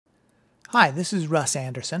Hi, this is Russ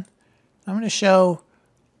Anderson. I'm going to show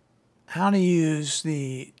how to use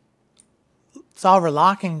the solver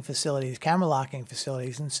locking facilities, camera locking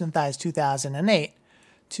facilities in Synthesize 2008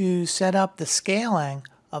 to set up the scaling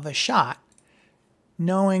of a shot,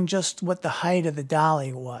 knowing just what the height of the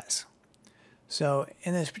dolly was. So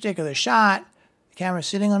in this particular shot, the camera's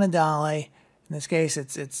sitting on a dolly. In this case,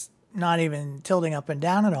 it's not even tilting up and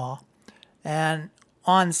down at all. And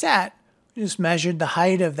on set, we just measured the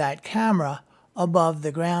height of that camera above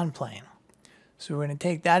the ground plane. So we're going to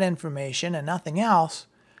take that information and nothing else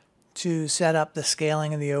to set up the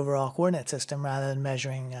scaling of the overall coordinate system rather than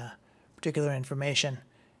measuring particular information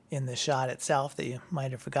in the shot itself that you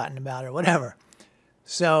might have forgotten about or whatever.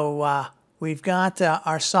 So we've got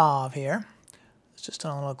our solve here. It's just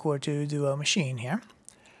on a little Core 2 Duo machine here.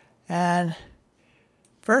 And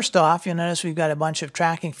first off, you'll notice we've got a bunch of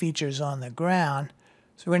tracking features on the ground.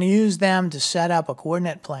 So we're going to use them to set up a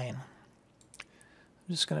coordinate plane. I'm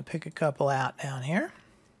just going to pick a couple out down here.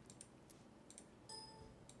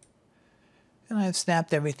 And I've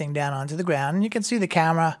snapped everything down onto the ground. And you can see the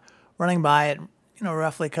camera running by at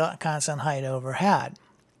roughly constant height overhead.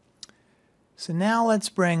 So now let's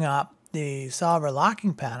bring up the solver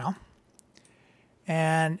locking panel.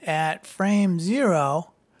 And at frame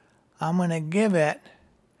 0, I'm going to give it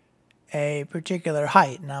a particular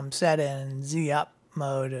height. And I'm set in Z up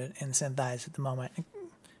mode in Synthesize at the moment. You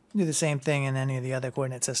can do the same thing in any of the other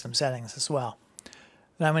coordinate system settings as well.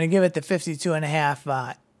 But I'm going to give it the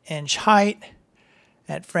 52.5 inch height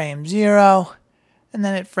at frame 0, and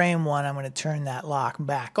then at frame 1 I'm going to turn that lock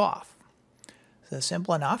back off. So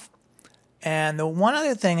simple enough. And the one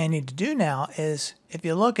other thing I need to do now is, if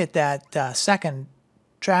you look at that second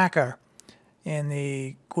tracker in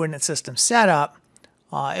the coordinate system setup,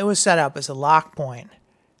 it was set up as a lock point,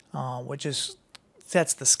 which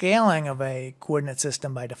sets the scaling of a coordinate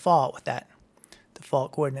system by default with that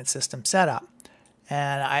default coordinate system setup.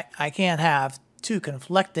 And I can't have two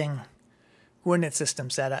conflicting coordinate system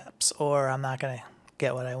setups, or I'm not going to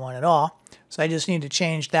get what I want at all. So I just need to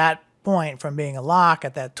change that point from being a lock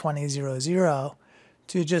at that 2000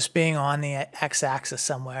 to just being on the x-axis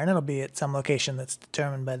somewhere, and it'll be at some location that's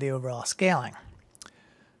determined by the overall scaling.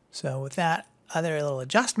 So with that other little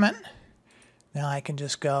adjustment, now I can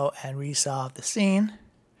just go and resolve the scene,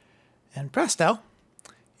 and presto,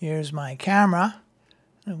 here's my camera.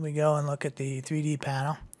 If we go and look at the 3D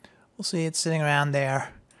panel, we'll see it's sitting around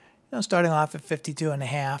there, starting off at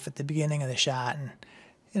 52.5 at the beginning of the shot, and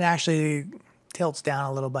it actually tilts down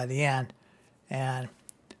a little by the end. And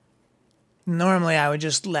normally I would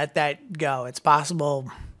just let that go. It's possible,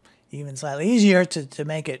 even slightly easier, to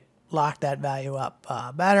make it lock that value up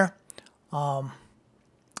better,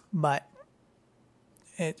 but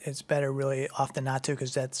it's better really often not to,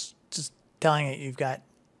 because that's just telling it you've got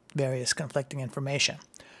various conflicting information.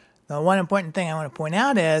 Now, one important thing I want to point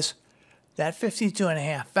out is that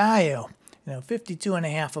 52.5 value,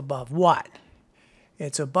 52.5 above what?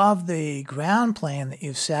 It's above the ground plane that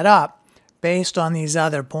you've set up based on these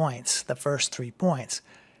other points, the first 3 points.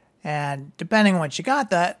 And depending on what you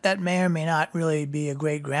got, that may or may not really be a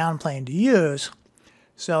great ground plane to use.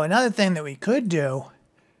 So another thing that we could do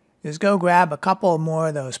is go grab a couple more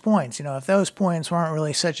of those points. If those points weren't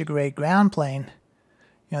really such a great ground plane,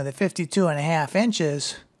 the 52.5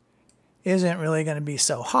 inches isn't really going to be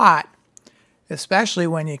so hot, especially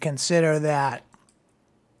when you consider that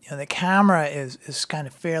the camera is kind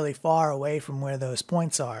of fairly far away from where those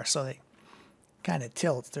points are, so they kind of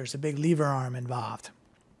tilt. There's a big lever arm involved.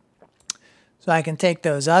 So I can take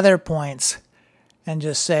those other points and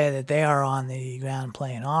just say that they are on the ground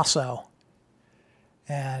plane also,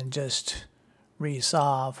 and just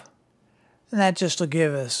resolve. And that just will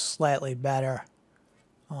give us slightly better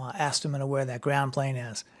estimate of where that ground plane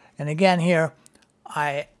is. And again here,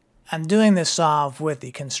 I'm doing this solve with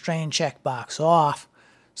the constraint checkbox off,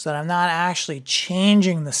 so that I'm not actually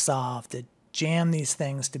changing the solve to jam these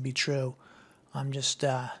things to be true. I'm just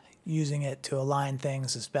using it to align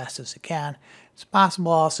things as best as it can. It's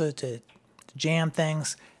possible also to jam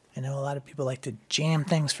things. I know a lot of people like to jam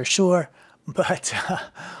things for sure, but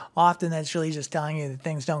often that's really just telling you that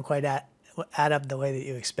things don't quite add up the way that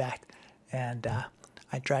you expect. And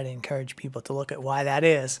I try to encourage people to look at why that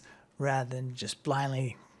is, rather than just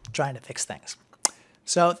blindly trying to fix things.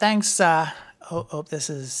 So thanks. Hope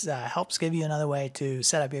this helps give you another way to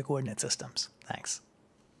set up your coordinate systems. Thanks.